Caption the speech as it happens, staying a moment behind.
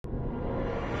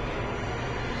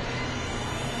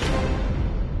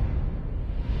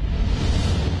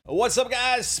What's up,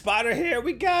 guys? Spider here.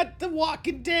 We got The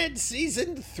Walking Dead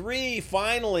Season 3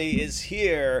 finally is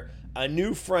here. A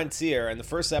New Frontier. And the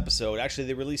first episode, actually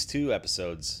they released 2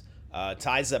 episodes.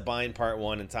 Ties That Bind Part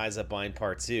 1 and Ties That Bind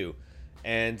Part 2.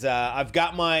 And I've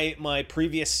got my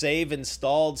previous save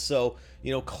installed, so,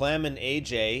 you know, Clem and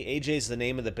AJ's the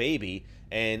name of the baby.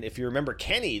 And if you remember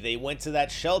Kenny, they went to that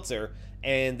shelter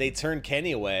and they turned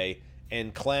Kenny away.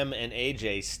 And Clem and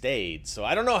AJ stayed. So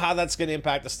I don't know how that's going to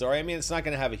impact the story. I mean, it's not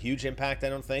going to have a huge impact, I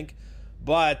don't think.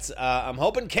 But I'm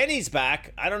hoping Kenny's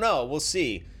back. I don't know. We'll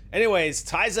see. Anyways,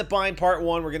 Ties That Bind Part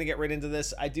 1. We're going to get right into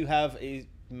this. I do have a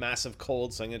massive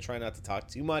cold, so I'm going to try not to talk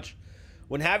too much.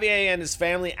 When Javier and his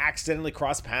family accidentally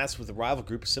cross paths with a rival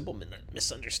group, a simple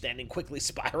misunderstanding quickly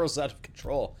spirals out of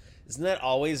control. Isn't that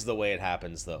always the way it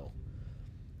happens, though?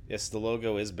 Yes, the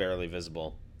logo is barely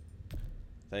visible.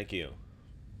 Thank you.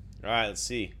 Alright, let's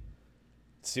see.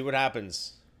 Let's see what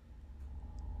happens.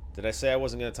 Did I say I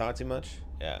wasn't going to talk too much?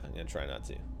 Yeah, I'm going to try not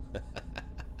to.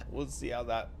 We'll see how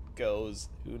that goes.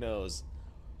 Who knows?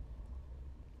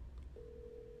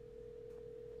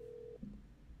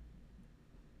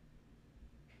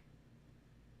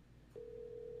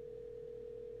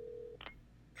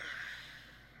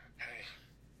 Hey.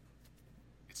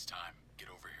 It's time. Get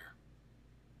over here.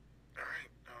 Alright,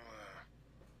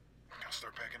 I'll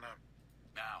start packing up.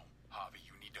 Now, Javi,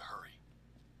 you need to hurry.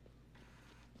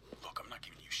 Look, I'm not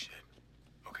giving you shit,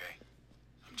 okay?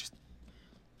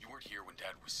 You weren't here when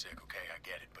Dad was sick, okay? I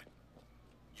get it, but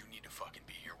you need to fucking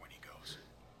be here when he goes.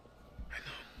 I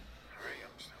know. Alright,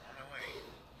 I'm still on my way.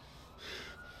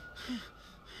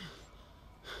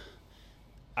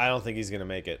 I don't think he's going to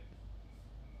make it.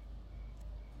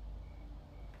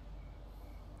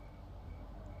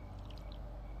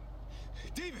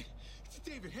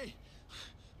 David, hey.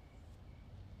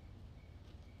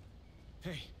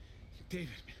 Hey, David,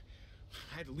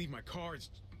 I had to leave my car.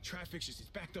 Traffic's it's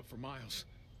backed up for miles.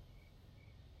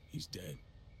 He's dead.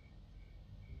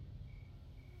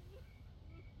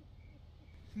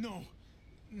 No,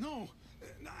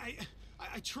 I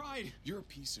tried. You're a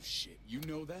piece of shit. You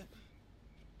know that?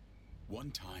 One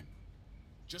time.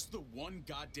 Just the one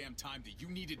goddamn time that you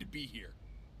needed to be here.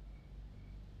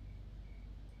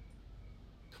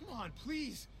 Come on,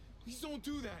 please. Please don't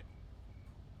do that.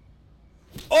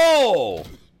 Oh!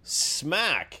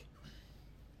 Smack.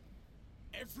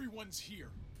 Everyone's here.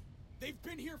 They've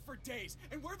been here for days.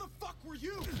 And where the fuck were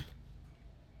you?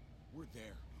 We're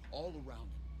there, all around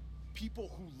him.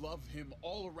 People who love him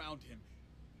all around him.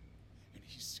 And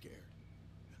he's scared.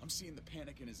 I'm seeing the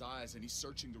panic in his eyes, and he's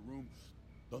searching the room.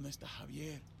 ¿Dónde está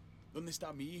Javier? ¿Dónde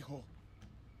está mi hijo?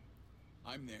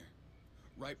 I'm there,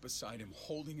 right beside him,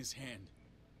 holding his hand.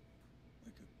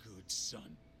 Like a good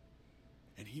son.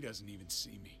 And he doesn't even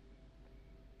see me.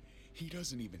 He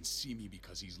doesn't even see me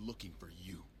because he's looking for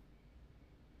you.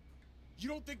 You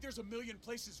don't think there's a million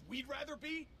places we'd rather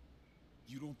be?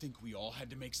 You don't think we all had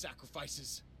to make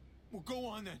sacrifices? Well, go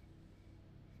on then.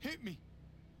 Hit me.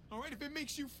 All right, if it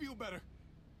makes you feel better.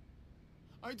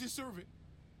 I deserve it.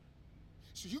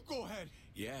 So you go ahead.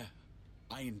 Yeah,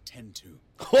 I intend to.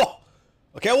 Oh,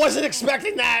 okay, I wasn't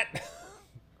expecting that.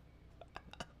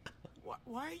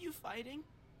 Why are you fighting?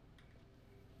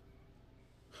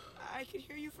 I could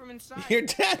hear you from inside. Your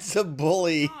dad's a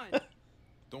bully.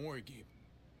 Don't worry, Gabe.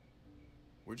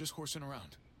 We're just horsing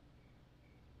around.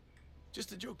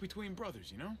 Just a joke between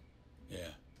brothers, you know? Yeah.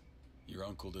 Your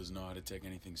uncle doesn't know how to take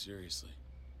anything seriously.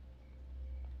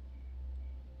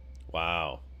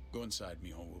 Wow. Go inside,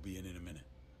 mijo. We'll be in a minute.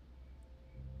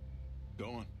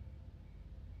 Go on.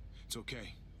 It's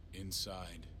okay.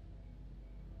 Inside.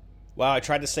 Wow, I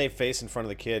tried to save face in front of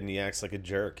the kid and he acts like a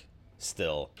jerk.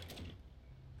 Still.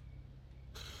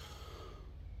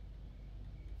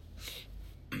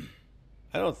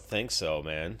 I don't think so,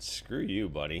 man. Screw you,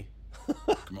 buddy.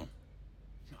 Come on.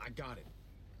 I got it.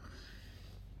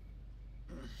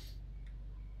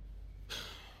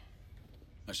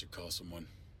 I should call someone.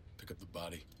 Pick up the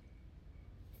body.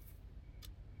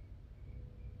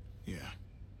 Yeah.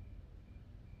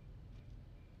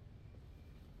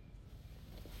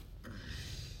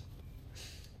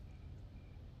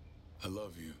 I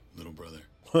love you, little brother.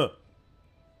 Huh.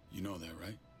 You know that,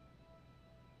 right?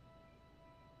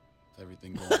 With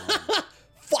everything going on.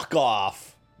 Fuck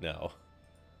off. No.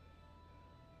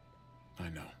 I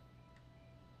know.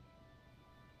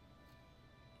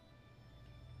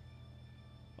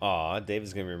 Aw,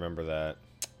 David's gonna remember that.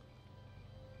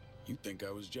 You think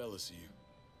I was jealous of you?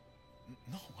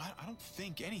 No, I don't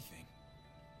think anything.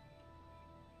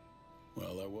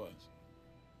 Well, I was.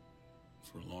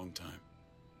 For a long time.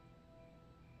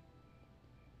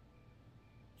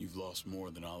 You've lost more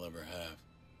than I'll ever have.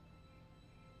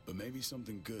 But maybe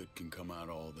something good can come out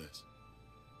of all this.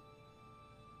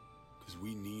 Because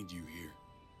we need you here.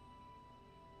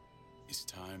 It's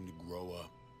time to grow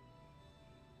up.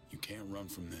 You can't run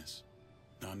from this.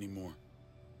 Not anymore.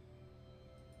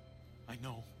 I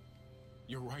know.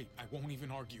 You're right. I won't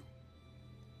even argue.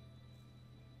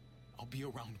 I'll be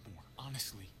around more,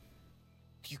 honestly.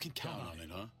 You can count on it.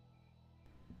 Huh?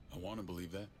 I want to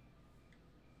believe that.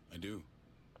 I do.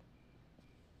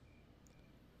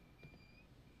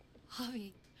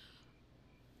 Javi,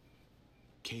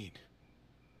 Kate.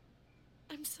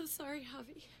 I'm so sorry,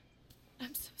 Javi.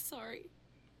 I'm so sorry.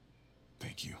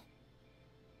 Thank you.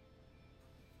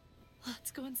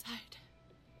 Let's go inside.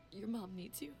 Your mom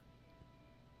needs you.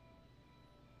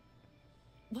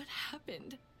 What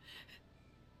happened?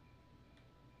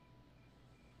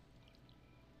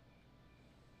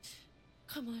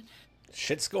 Come on.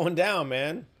 Shit's going down,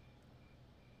 man.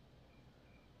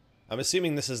 I'm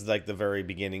assuming this is like the very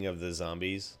beginning of the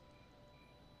zombies.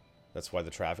 That's why the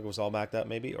traffic was all backed up,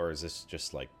 maybe? Or is this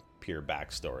just like pure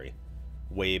backstory?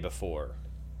 Way before.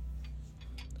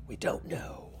 We don't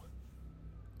know.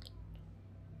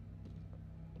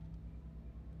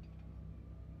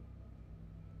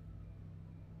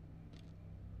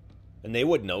 And they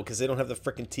would know because they don't have the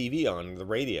freaking TV on the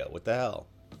radio. What the hell?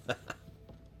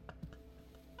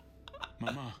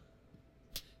 Mama.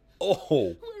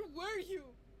 Oh. Where were you?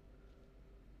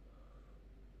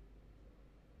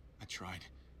 I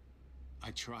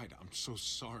tried. I'm so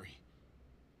sorry.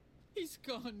 He's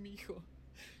gone, mijo.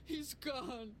 He's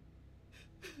gone.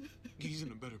 He's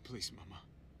in a better place, Mama.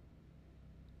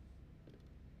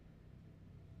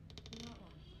 No,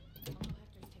 Uncle Hector's taking care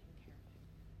of it.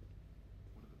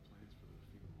 What are the plans for the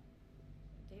funeral?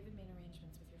 David made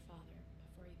arrangements with your father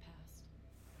before he passed.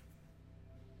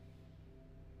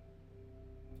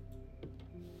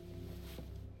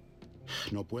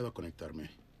 No puedo conectarme.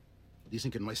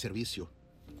 Dicen que no hay servicio.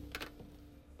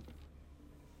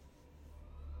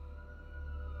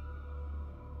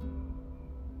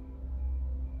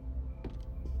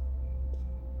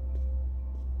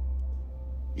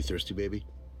 You thirsty, baby?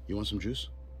 You want some juice?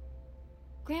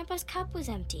 Grandpa's cup was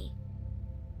empty.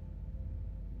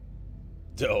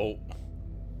 Dope.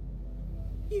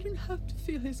 You don't have to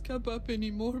fill his cup up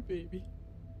anymore, baby.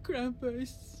 Grandpa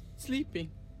is sleeping.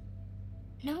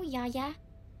 No, Yaya.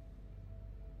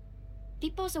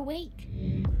 Pipo's awake.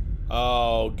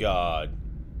 Oh, God.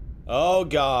 Oh,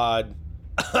 God.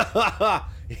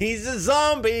 He's a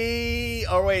zombie.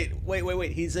 Oh,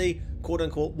 wait. He's a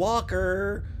quote-unquote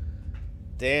walker.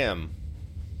 Damn.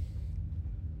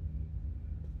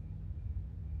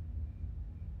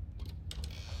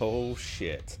 Oh,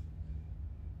 shit.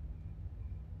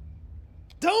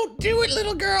 Don't do it,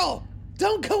 little girl!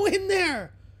 Don't go in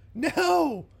there!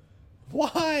 No!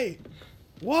 Why?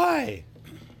 Why?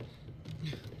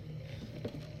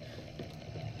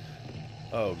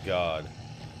 Oh, God.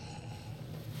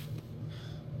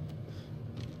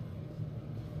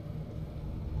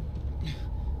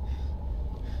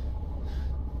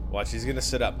 Watch, he's gonna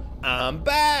sit up. I'm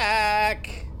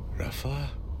back! Rafa,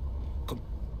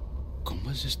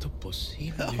 ¿cómo es esto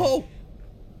posible? No!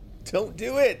 Don't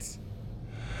do it!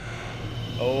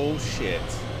 Oh, shit.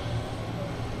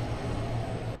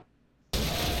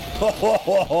 Ho, ho,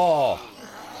 ho, ho.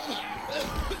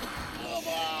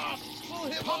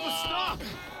 Papa, stop!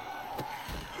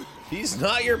 He's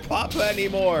not your papa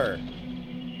anymore.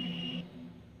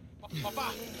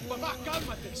 Papá,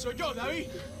 cálmate. Soy yo, David.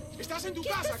 Estás en tu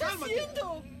casa, cálmate.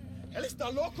 haciendo? Él está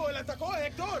loco, él atacó a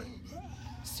Héctor.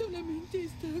 Solamente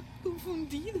está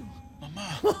confundido.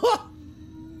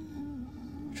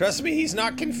 Trust me, he's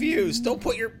not confused. Don't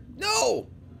put your... No!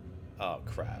 Oh,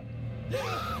 crap.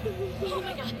 Oh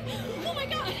my god! Oh my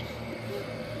god!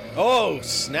 Oh,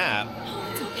 snap.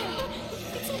 Oh, it's okay.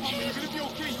 It's okay. You're gonna be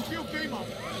okay. You'll be okay, Mom.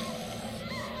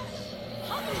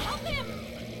 Help him!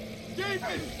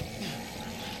 David!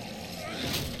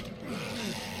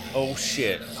 Oh,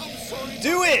 shit.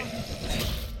 Do it!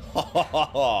 Ha ha ha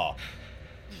ha.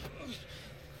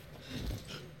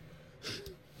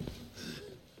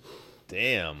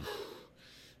 Damn.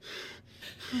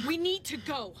 We need to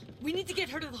go. We need to get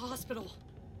her to the hospital.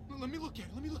 Let me look at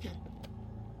it.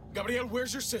 Gabriel,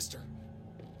 where's your sister?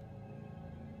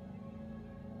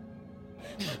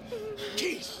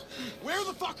 Keys! Where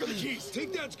the fuck are the keys?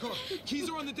 Take Dad's car. Keys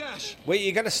are on the dash. Wait,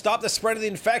 you gotta stop the spread of the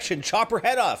infection. Chop her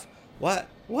head off. What?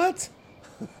 What?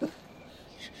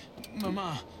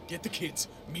 Mama, Get the kids.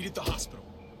 Meet at the hospital.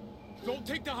 don't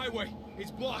take the highway.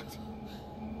 It's blocked.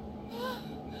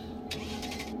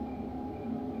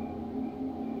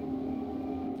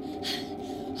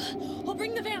 We'll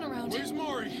bring the van around. Where's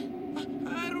Mari?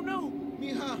 I don't know.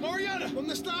 Mija. Mariana!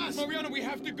 ¿Dónde estás? Mariana, we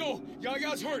have to go.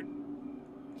 Yaya's hurt.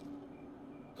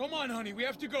 Come on, honey, we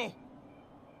have to go.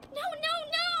 No,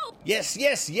 no, Yes,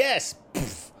 yes, yes.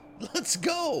 Poof. Let's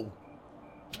go.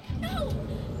 no!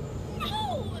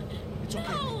 No! It's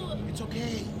okay. No! It's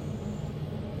okay.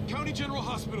 County General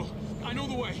Hospital. I know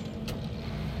the way.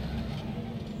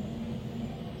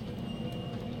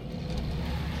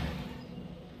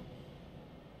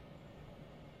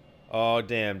 Oh,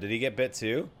 damn. Did he get bit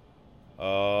too?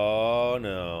 Oh,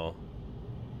 no.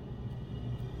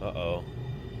 Uh-oh.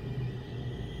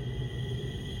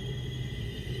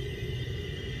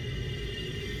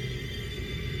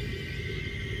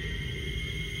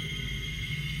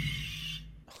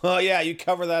 Oh, yeah, you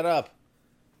cover that up.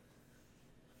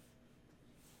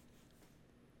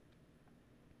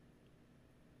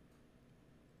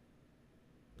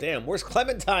 Damn, where's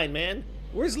Clementine, man?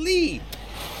 Where's Lee?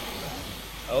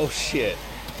 Oh, shit.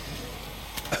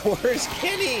 Where's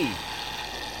Kenny?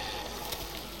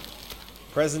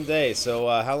 Present day. So,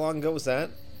 how long ago was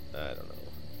that? I don't know.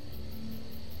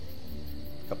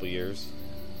 A couple years.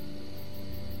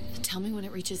 Tell me when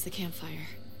it reaches the campfire.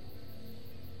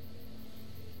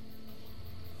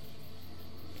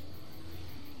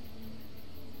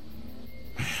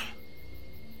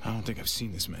 I don't think I've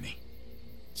seen this many.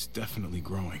 It's definitely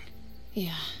growing.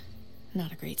 Yeah,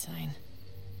 not a great sign.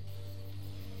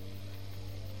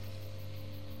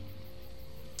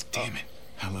 Damn it.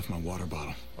 I left my water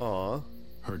bottle. Aw.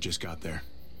 Herb just got there.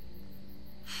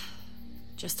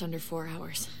 Just under 4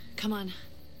 hours. Come on.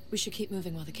 We should keep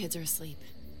moving while the kids are asleep.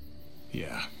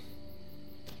 Yeah.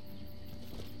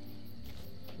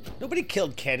 Nobody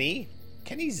killed Kenny.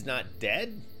 Kenny's not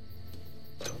dead.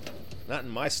 Not in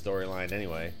my storyline,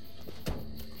 anyway.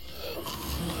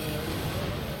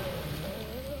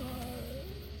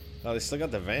 Oh, they still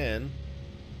got the van.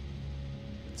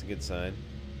 That's a good sign.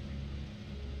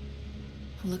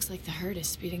 Looks like the herd is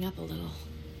speeding up a little.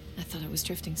 I thought it was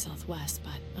drifting southwest,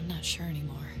 but I'm not sure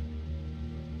anymore.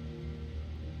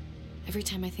 Every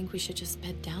time I think we should just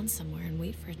bed down somewhere and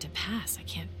wait for it to pass, I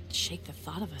can't shake the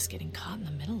thought of us getting caught in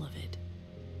the middle of it.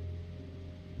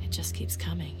 It just keeps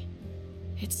coming.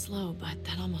 It's slow, but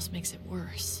that almost makes it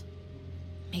worse.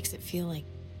 Makes it feel like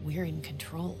we're in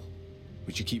control.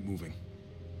 We should keep moving.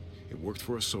 It worked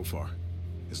for us so far.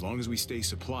 As long as we stay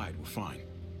supplied, we're fine.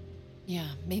 Yeah,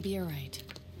 maybe you're right.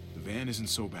 The van isn't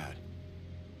so bad.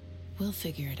 We'll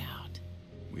figure it out.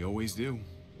 We always do.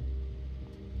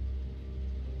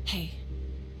 Hey,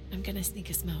 I'm gonna sneak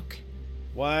a smoke.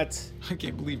 What? I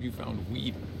can't believe you found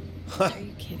weed. Are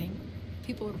you kidding?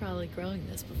 People were probably growing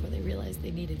this before they realized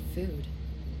they needed food.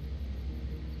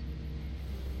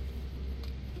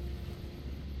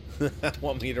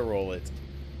 Want me to roll it?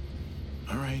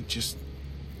 All right, just,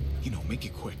 make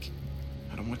it quick.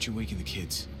 I don't want you waking the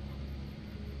kids.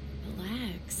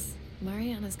 Relax.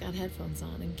 Mariana's got headphones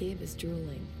on and Gabe is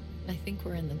drooling. I think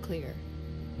we're in the clear.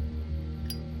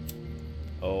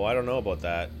 Oh, I don't know about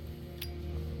that.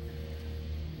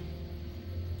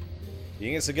 You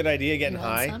think it's a good idea getting You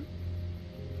want high? some?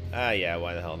 Ah, yeah,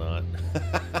 why the hell not?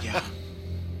 Yeah.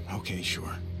 Okay,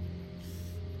 sure.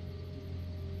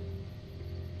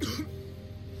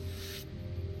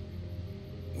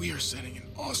 We are setting an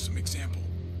awesome example.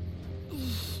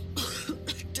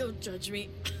 Don't judge me.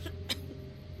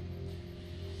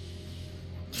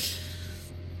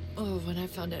 Oh, when I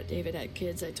found out David had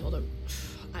kids, I told him,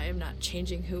 I am not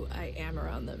changing who I am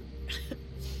around them.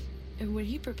 And when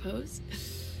he proposed,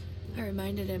 I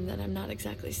reminded him that I'm not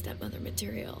exactly stepmother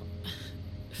material.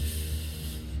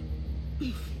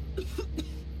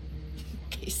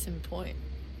 Case in point.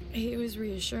 He was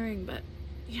reassuring, but,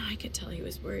 I could tell he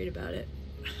was worried about it.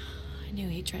 I knew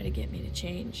he'd try to get me to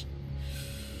change.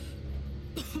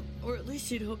 Or at least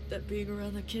he'd hope that being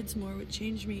around the kids more would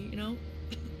change me,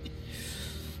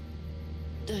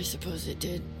 I suppose it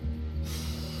did.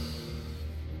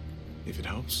 If it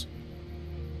helps,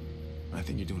 I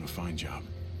think you're doing a fine job.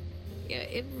 Yeah,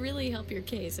 it'd really help your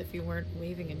case if you weren't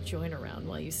waving a joint around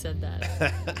while you said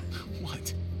that.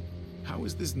 What? How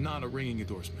is this not a ringing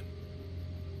endorsement?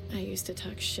 I used to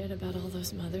talk shit about all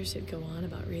those mothers who'd go on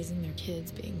about raising their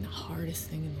kids being the hardest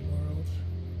thing in the world.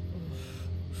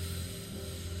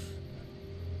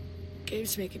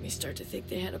 Gabe's making me start to think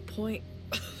they had a point.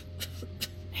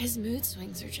 His mood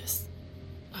swings are just...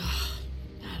 I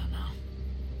don't know.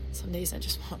 Some days I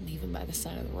just want to leave him by the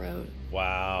side of the road.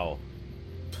 Wow.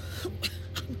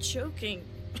 I'm joking.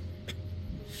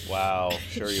 Wow.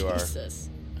 Sure you are. Jesus,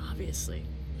 obviously.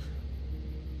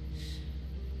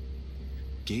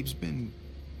 Gabe's been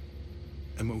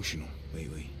emotional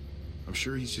lately. I'm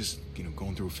sure he's just,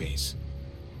 going through a phase.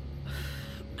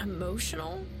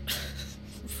 Emotional?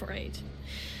 Right.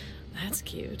 That's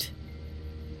cute.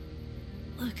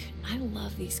 Look, I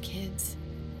love these kids,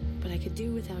 but I could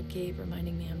do without Gabe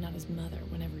reminding me I'm not his mother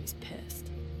whenever he's pissed.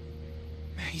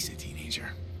 He's a teenager.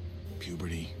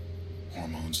 Puberty,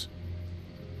 hormones.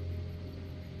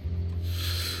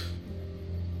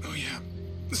 Oh yeah,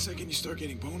 the second you start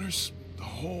getting boners, the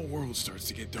whole world starts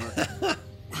to get dark.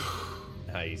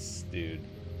 Nice, dude.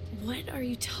 What are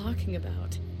you talking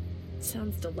about?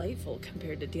 Sounds delightful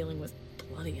compared to dealing with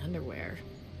bloody underwear.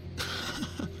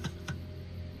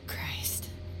 Christ.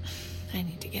 I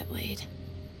need to get laid.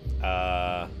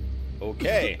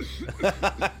 Okay.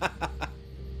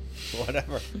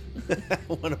 Whatever.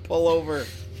 Want to pull over?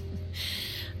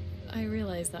 I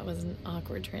realize that was an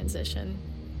awkward transition.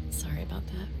 Sorry about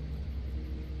that.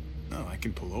 No, I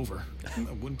can pull over.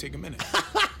 That wouldn't take a minute.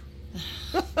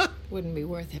 Wouldn't be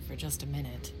worth it for just a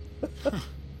minute.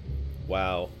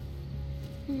 Wow.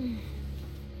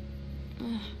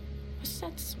 What's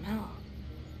that smell?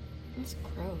 That's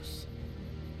gross.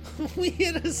 We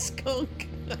hit a skunk.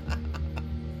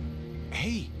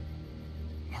 Hey,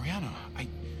 Mariana, I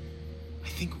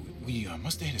think we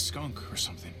must have hit a skunk or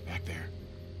something back there.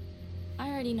 I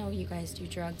already know you guys do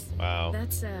drugs. Wow.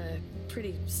 That's a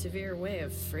pretty severe way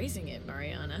of phrasing it,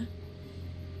 Mariana.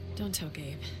 Don't tell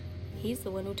Gabe. He's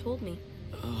the one who told me.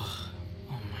 Ugh.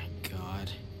 Oh my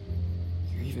god.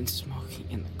 You're even smoking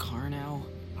in the car now?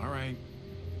 All right.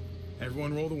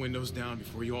 Everyone roll the windows down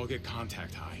before you all get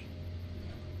contact high.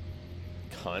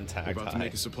 Contact We're about high. to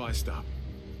make a supply stop.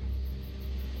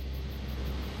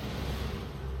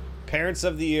 Parents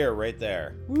of the year right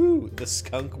there. Woo, the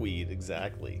skunk weed,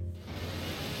 exactly.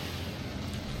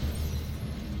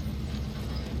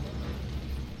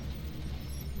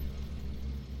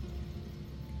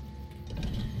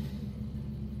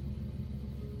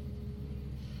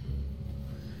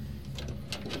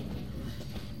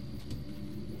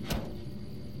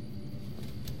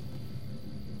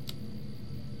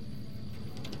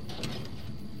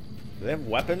 Do they have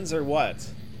weapons or what?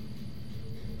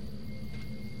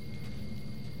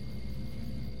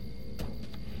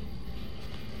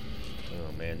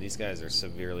 Oh man, these guys are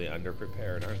severely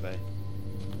underprepared, aren't they?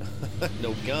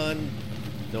 No gun,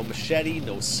 no machete,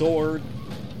 no sword.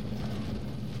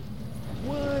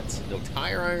 What? No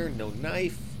tire iron, no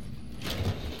knife.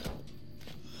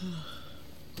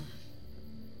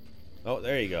 Oh,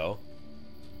 there you go.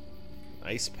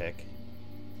 Ice pick.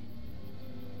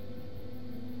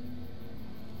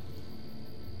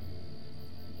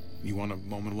 You want a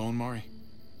moment alone, Mari?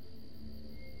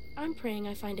 I'm praying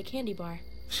I find a candy bar.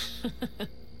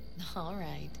 All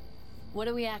right. What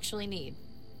do we actually need?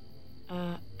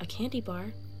 A candy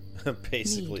bar?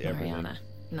 Basically Need, everything. Mariana,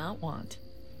 not want.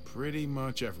 Pretty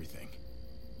much everything.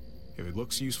 If it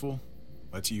looks useful,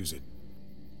 let's use it.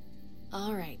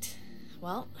 All right.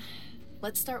 Well,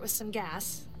 let's start with some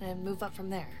gas and move up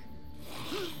from there.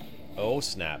 Oh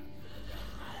snap.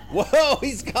 Whoa,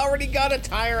 he's already got a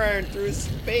tire iron through his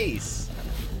face.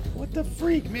 What the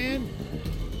freak, man?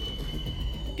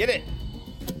 Get it.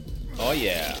 Oh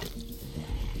yeah.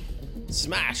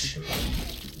 Smash.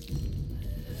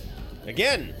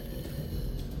 Again.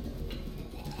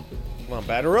 Come on,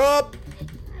 batter up.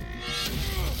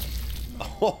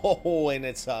 Oh, and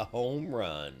it's a home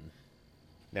run.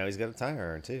 Now he's got a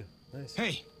tire iron too. Nice.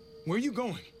 Hey, where are you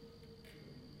going?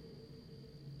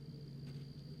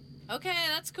 Okay,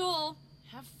 that's cool.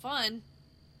 Have fun.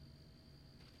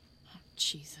 Oh,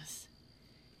 Jesus.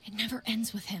 It never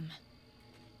ends with him.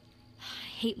 I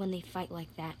hate when they fight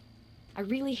like that. I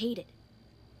really hate it.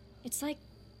 It's like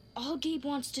all Gabe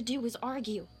wants to do is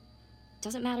argue.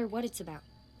 Doesn't matter what it's about.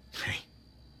 Hey,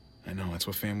 I know, that's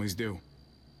what families do.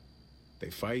 They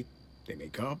fight, they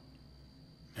make up,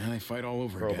 and they fight all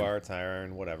over Crowbar, again. tire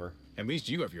iron, whatever. At least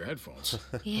you have your headphones.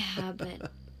 Yeah,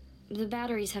 but the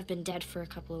batteries have been dead for a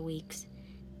couple of weeks.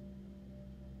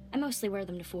 I mostly wear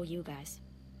them to fool you guys.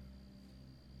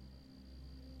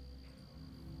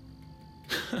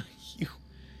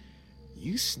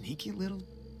 You sneaky little...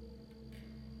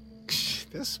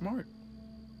 That's smart.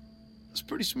 That's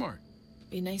pretty smart.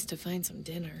 Be nice to find some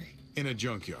dinner. In a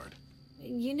junkyard.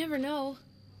 You never know.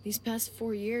 These past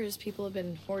 4 years, people have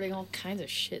been hoarding all kinds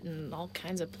of shit in all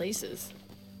kinds of places.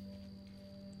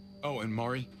 Oh, and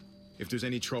Mari, if there's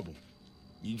any trouble,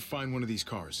 you find one of these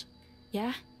cars.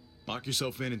 Yeah? Lock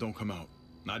yourself in and don't come out.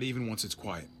 Not even once it's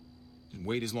quiet. And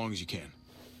wait as long as you can.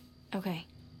 Okay.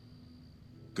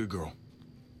 Good girl.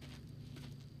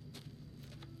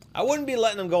 I wouldn't be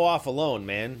letting them go off alone,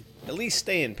 man. At least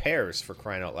stay in pairs, for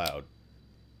crying out loud.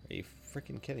 Are you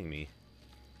freaking kidding me?